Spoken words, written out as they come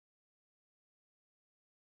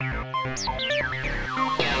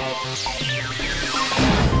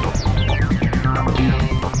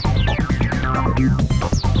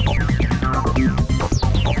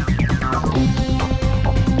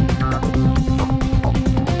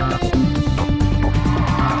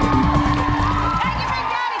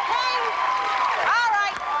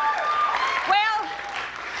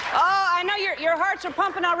Your hearts are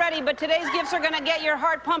pumping already, but today's gifts are going to get your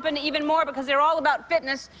heart pumping even more because they're all about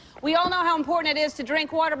fitness. We all know how important it is to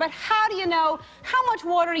drink water, but how do you know how much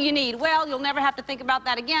water you need? Well, you'll never have to think about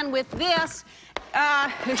that again with this.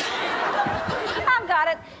 I've got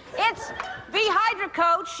it. It's the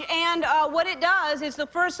HydraCoach, and what it does is the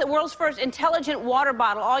world's first intelligent water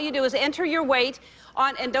bottle. All you do is enter your weight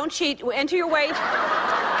on, and don't cheat, enter your weight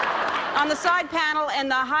on the side panel,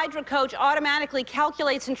 and the HydraCoach automatically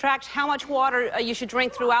calculates and tracks how much water you should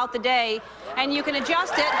drink throughout the day, and you can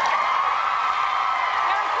adjust it. Very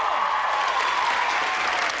cool.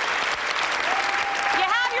 You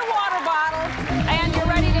have your water bottle, and you're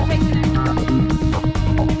ready to take the next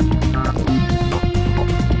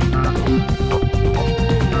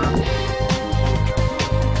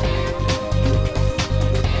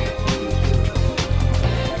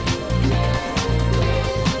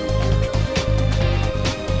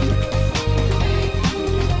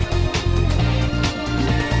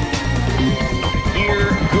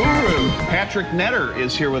Patrick Netter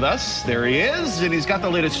is here with us. There he is, and he's got the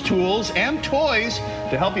latest tools and toys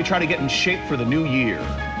to help you try to get in shape for the new year.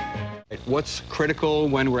 What's critical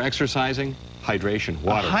when we're exercising? Hydration,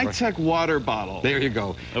 water. A high-tech water bottle. There you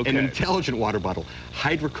go. Okay. An intelligent water bottle.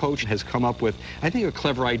 HydraCoach has come up with, I think, a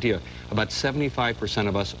clever idea. About 75%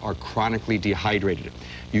 of us are chronically dehydrated.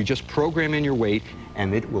 You just program in your weight,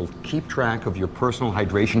 and it will keep track of your personal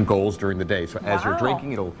hydration goals during the day. So as you're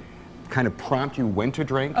drinking, it'll kind of prompt you when to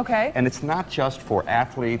drink. Okay. And it's not just for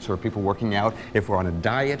athletes or people working out. If we're on a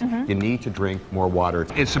diet, you need to drink more water.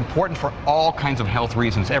 It's important for all kinds of health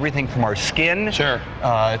reasons. Everything from our skin to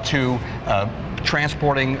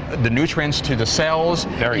transporting the nutrients to the cells,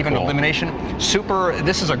 even elimination.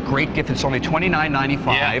 This is a great gift. It's only $29.95.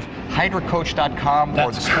 Yeah. HydraCoach.com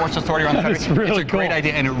or the Sports Authority on the It's really a great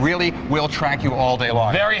idea, and it really will track you all day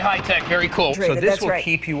long. Very high-tech, very cool. So this will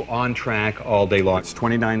keep you on track all day long. It's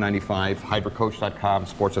 $29.95. HydraCoach.com,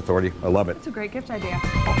 Sports Authority. I love it. It's a great gift idea.